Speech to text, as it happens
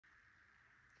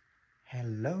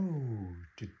Hello,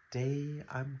 today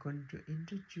I'm going to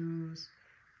introduce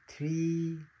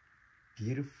 3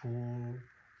 beautiful,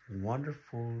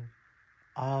 wonderful,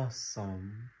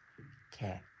 awesome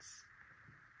cats.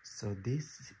 So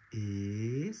this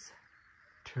is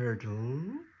Turtle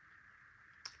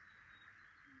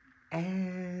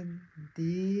and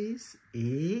this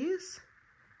is,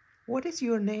 what is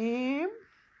your name?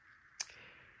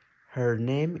 Her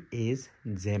name is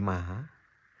Zema.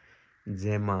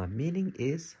 Zema meaning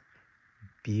is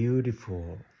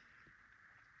beautiful,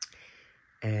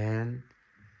 and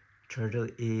Turtle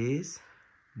is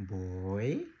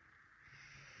boy.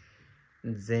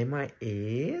 Zema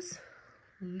is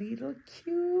little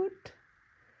cute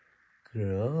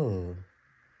girl.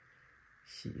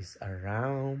 She is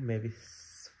around maybe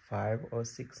 5 or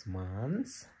 6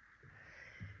 months,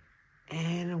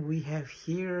 and we have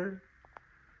here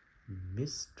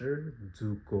Mr.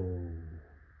 Zuko.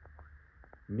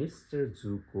 Mr.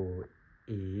 Zuko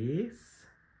is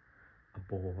a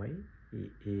boy. He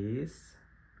is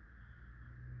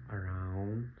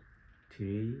around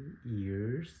 3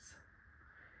 years,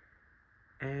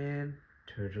 and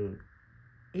Turtle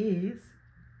is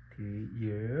 3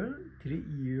 years, 3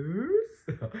 years,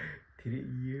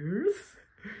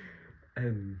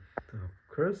 and of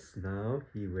course now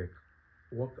he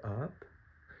woke up,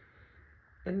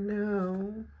 and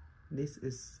now this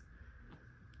is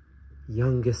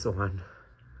youngest one.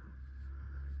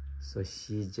 So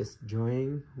she just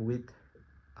joined with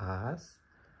us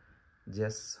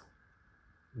just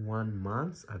 1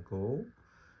 month ago.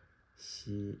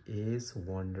 She is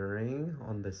wandering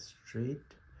on the street,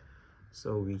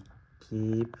 so we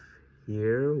keep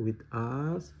here with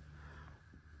us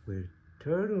with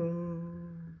Turtle,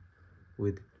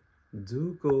 with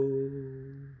Zuko,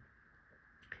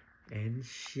 and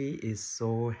she is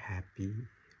so happy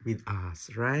with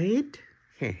us, right?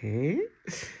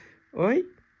 Oi,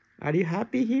 are you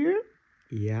happy here?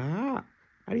 Yeah.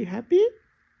 Are you happy?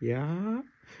 Yeah.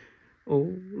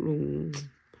 Oh,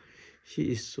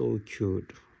 she is so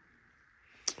cute.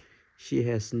 She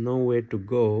has nowhere to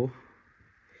go.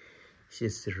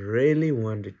 She's really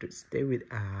wanted to stay with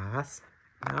us.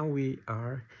 Now we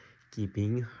are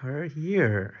keeping her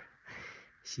here.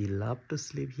 She loves to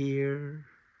sleep here.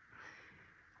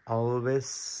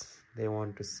 Always they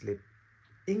want to sleep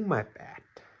in my bed.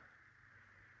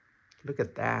 Look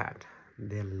at that.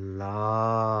 They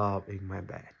love in my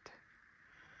bed.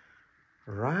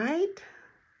 Right?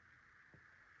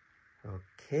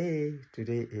 Okay,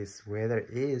 today is weather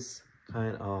is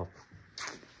kind of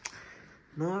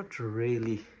not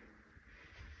really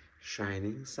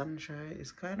shining sunshine.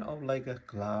 It's kind of like a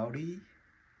cloudy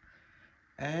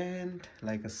and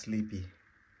like a sleepy.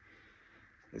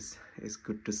 It's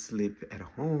good to sleep at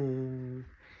home,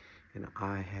 and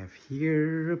I have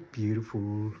here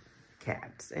beautiful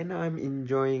cats, and I'm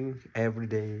enjoying every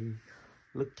day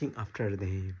looking after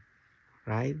them.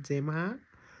 Right, Zema?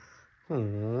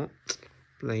 Oh,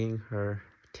 playing her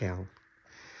tail.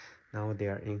 Now they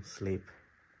are in sleep.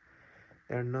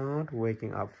 They're not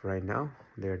waking up right now.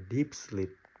 They're deep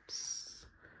sleeps.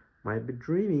 Might be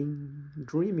dreaming.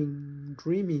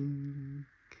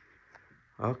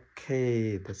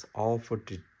 Okay, that's all for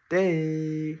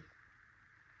today.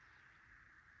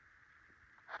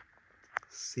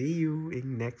 See you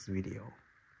in next video.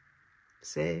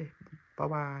 Say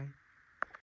bye-bye.